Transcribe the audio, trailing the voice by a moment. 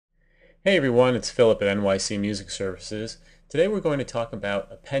Hey everyone, it's Philip at NYC Music Services. Today we're going to talk about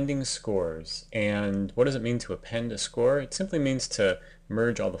appending scores. And what does it mean to append a score? It simply means to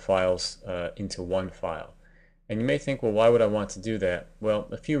merge all the files into one file. And you may think, well, why would I want to do that? Well,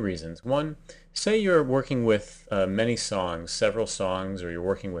 a few reasons. One, say you're working with many songs, several songs, or you're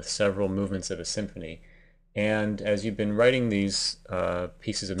working with several movements of a symphony. And as you've been writing these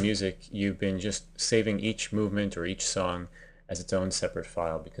pieces of music, you've been just saving each movement or each song as its own separate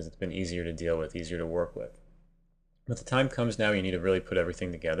file because it's been easier to deal with, easier to work with. But the time comes now you need to really put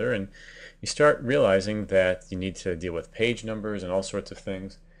everything together, and you start realizing that you need to deal with page numbers and all sorts of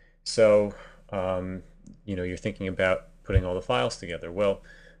things. So, you're thinking about putting all the files together. Well,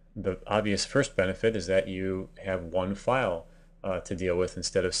 the obvious first benefit is that you have one file to deal with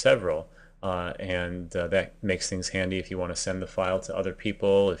instead of several. And that makes things handy if you want to send the file to other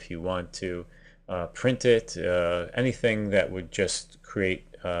people, if you want to print it, anything that would just create,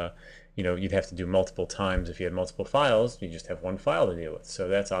 you'd have to do multiple times. If you had multiple files, you just have one file to deal with. So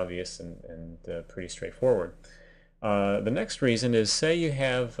that's obvious and pretty straightforward. The next reason is, say you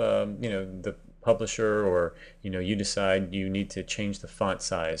have, the publisher, or you decide you need to change the font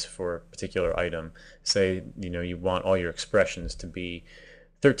size for a particular item. Say you want all your expressions to be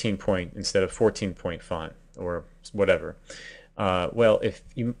 13 point instead of 14 point font or whatever. Well, if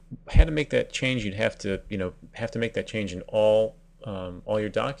you had to make that change, you'd have to make that change in all your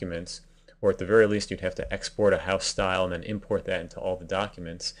documents, or at the very least, you'd have to export a house style and then import that into all the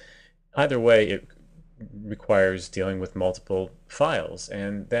documents. Either way, it requires dealing with multiple files,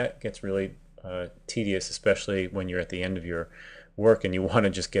 and that gets really tedious, especially when you're at the end of your work and you want to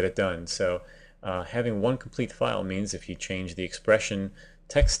just get it done. So having one complete file means if you change the expression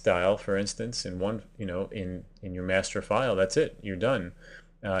text style, for instance, in one, in your master file, that's it. You're done.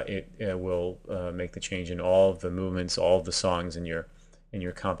 It will make the change in all of the movements, all of the songs in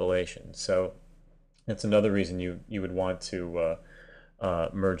your compilation. So that's another reason you would want to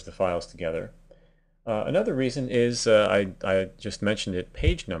merge the files together. Another reason is I just mentioned it,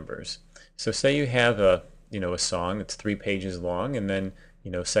 page numbers. So say you have a song that's 3 pages long, and then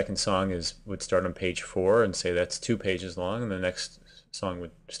second song would start on page 4, and say that's 2 pages long, and the next song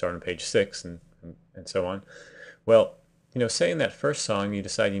would start on page 6, and so on. Well, say in that first song you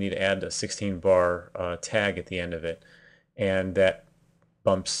decide you need to add a 16-bar tag at the end of it, and that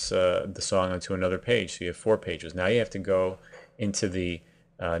bumps the song onto another page, so you have 4 pages. Now you have to go into the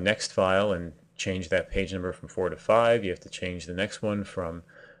next file and change that page number from 4 to 5. You have to change the next one from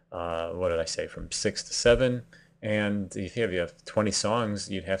what did I say, from 6 to 7. And if you have 20 songs,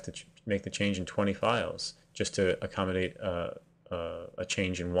 you'd have to make the change in 20 files just to accommodate a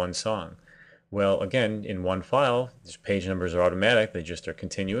change in one song. Well, again, in one file, these page numbers are automatic. They just are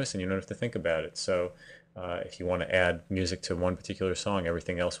continuous, and you don't have to think about it. So if you want to add music to one particular song,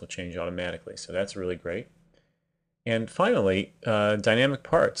 everything else will change automatically. So that's really great. And finally, dynamic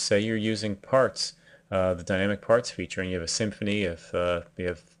parts. Say you're using parts, the dynamic parts feature, and you have a symphony of you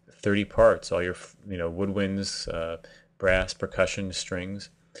have 30 parts, all your woodwinds, brass, percussion, strings,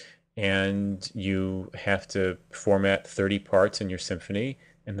 and you have to format 30 parts in your symphony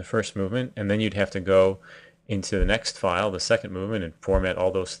in the first movement, and then you'd have to go into the next file, the second movement, and format all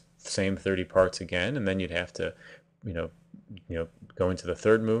those same 30 parts again, and then you'd have to go into the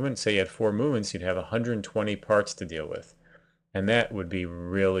third movement. Say you had 4 movements, you'd have 120 parts to deal with, and that would be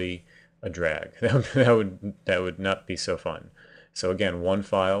really a drag. That would not be so fun. So again, one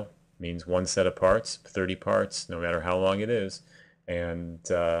file means one set of parts, 30 parts, no matter how long it is, and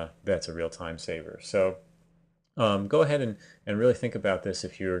that's a real time saver. So go ahead and really think about this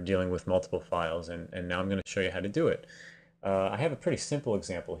if you're dealing with multiple files, and now I'm going to show you how to do it. I have a pretty simple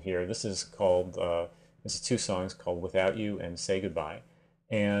example here. This is 2 songs called Without You and Say Goodbye.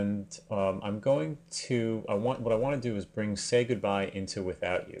 And what I want to do is bring Say Goodbye into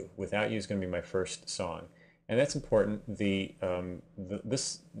Without You. Without You is going to be my first song. And that's important. The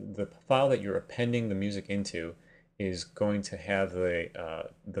file that you're appending the music into is going to have the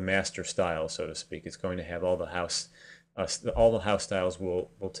master style, so to speak. It's going to have all the house styles will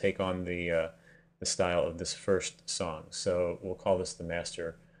take on the style of this first song. So we'll call this the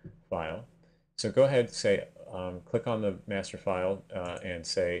master file. So go ahead, click on the master file and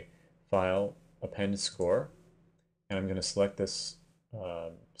say File, Append Score, and I'm going to select this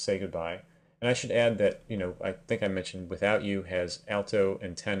Say Goodbye. And I should add that I think I mentioned Without You has alto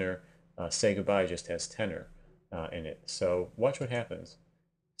and tenor. Say Goodbye just has tenor in it. So watch what happens.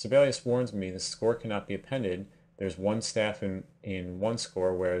 Sibelius warns me the score cannot be appended. There's one staff in one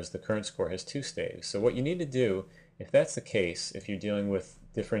score, whereas the current score has 2 staves. So what you need to do, if that's the case, if you're dealing with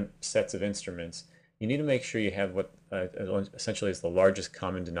different sets of instruments, you need to make sure you have what essentially is the largest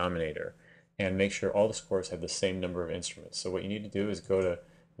common denominator, and make sure all the scores have the same number of instruments. So what you need to do is go to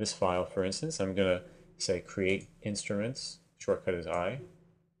this file, for instance. I'm going to say create instruments, shortcut is I.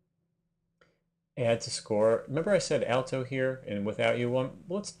 Add to score. Remember I said alto here and without you one?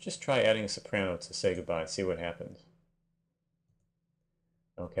 Well, let's just try adding a soprano to say goodbye and see what happens.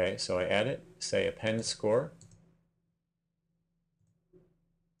 Okay, so I add it, say append score.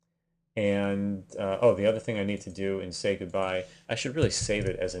 And oh, the other thing I need to do in say goodbye, I should really save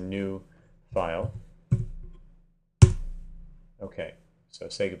it as a new file. Okay, so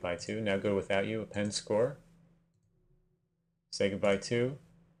say goodbye to. Now go without you, append score. Say goodbye to.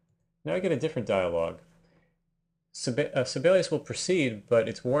 Now I get a different dialogue. Sibelius will proceed, but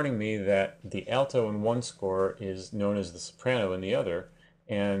it's warning me that the alto in one score is known as the soprano in the other,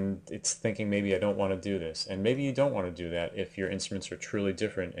 and it's thinking maybe I don't want to do this. And maybe you don't want to do that if your instruments are truly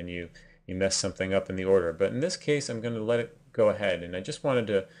different and you mess something up in the order. But in this case, I'm going to let it go ahead. And I just wanted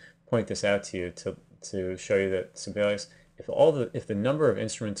to point this out to you to show you that Sibelius, if the number of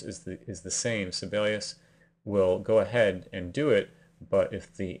instruments is the same, Sibelius will go ahead and do it. But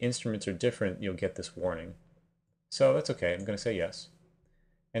if the instruments are different, you'll get this warning. So that's okay. I'm going to say yes.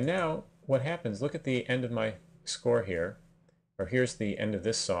 And now what happens, look at the end of my score here, or here's the end of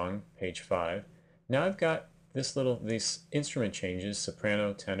this song, page 5. Now I've got these instrument changes,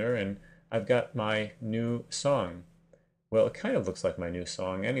 soprano, tenor, and I've got my new song. Well, it kind of looks like my new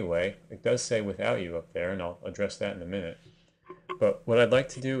song anyway. It does say without you up there, and I'll address that in a minute. But what I'd like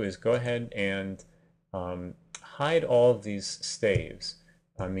to do is go ahead and hide all of these staves.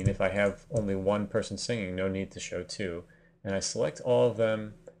 I mean, if I have only one person singing, no need to show two. And I select all of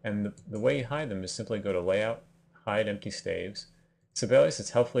them, and the way you hide them is simply go to Layout, Hide Empty Staves. Sibelius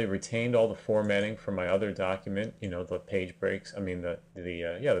has helpfully retained all the formatting from my other document, the page breaks,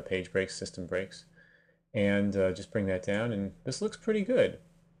 the page breaks, system breaks. And just bring that down, and this looks pretty good.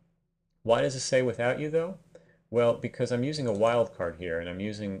 Why does it say without you, though? Well, because I'm using a wildcard here, and I'm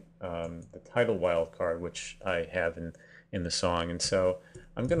using the title wildcard, which I have in the song. And so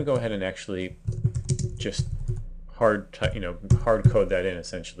I'm going to go ahead and actually just hard code that in,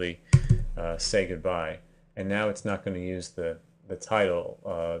 essentially, say goodbye. And now it's not going to use the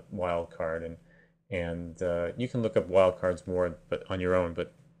title wildcard, and you can look up wildcards more on your own,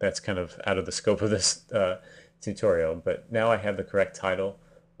 but that's kind of out of the scope of this tutorial. But now I have the correct title,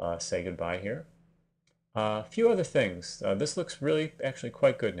 say goodbye here. A few other things. This looks really actually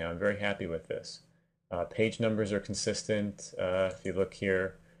quite good now. I'm very happy with this. Page numbers are consistent. If you look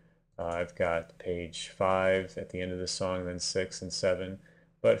here, I've got page 5 at the end of the song, then 6 and 7.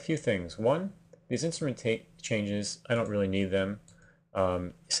 But a few things. One, these instrument changes, I don't really need them.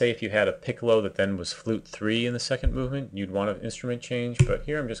 Say if you had a piccolo that then was flute 3 in the second movement, you'd want an instrument change, but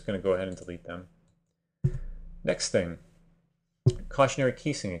here I'm just going to go ahead and delete them. Next thing, cautionary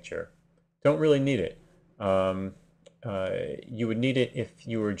key signature. Don't really need it. You would need it if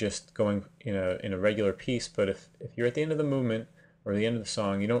you were just going in a regular piece, but if you're at the end of the movement or the end of the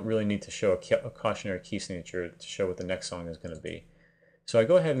song, you don't really need to show a cautionary key signature to show what the next song is going to be. So I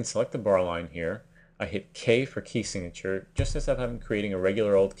go ahead and select the bar line here. I hit K for key signature, just as if I'm creating a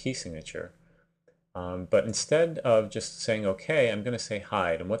regular old key signature. But instead of just saying OK, I'm going to say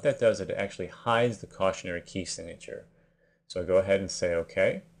hide. And what that does is it actually hides the cautionary key signature. So I go ahead and say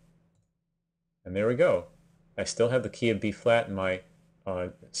OK. And there we go. I still have the key of B flat in my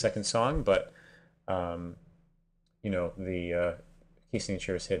second song, but the key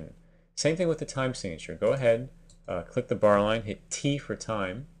signature is hidden. Same thing with the time signature. Go ahead, click the bar line, hit T for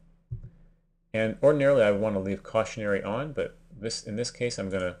time. And ordinarily I would want to leave cautionary on, but in this case I'm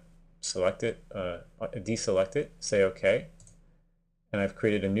going to select it, deselect it, say OK. And I've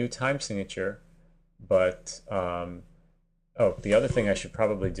created a new time signature, but the other thing I should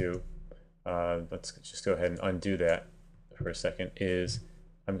probably do, let's just go ahead and undo that for a second, is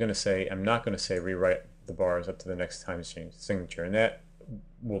I'm not going to say rewrite the bars up to the next time signature, and that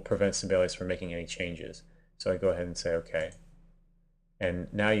will prevent Sibelius from making any changes. So I go ahead and say OK. And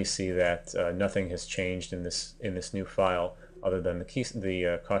now you see that nothing has changed in this new file other than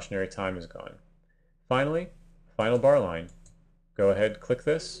the cautionary time is gone. Finally, final bar line. Go ahead, click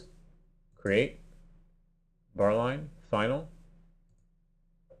this, create, bar line, final.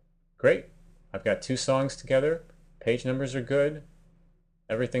 Great. I've got two songs together. Page numbers are good.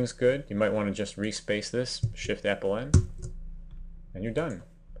 Everything's good. You might want to just respace this, Shift Apple N, and you're done.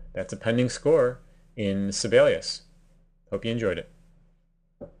 That's Appending Score in Sibelius. Hope you enjoyed it.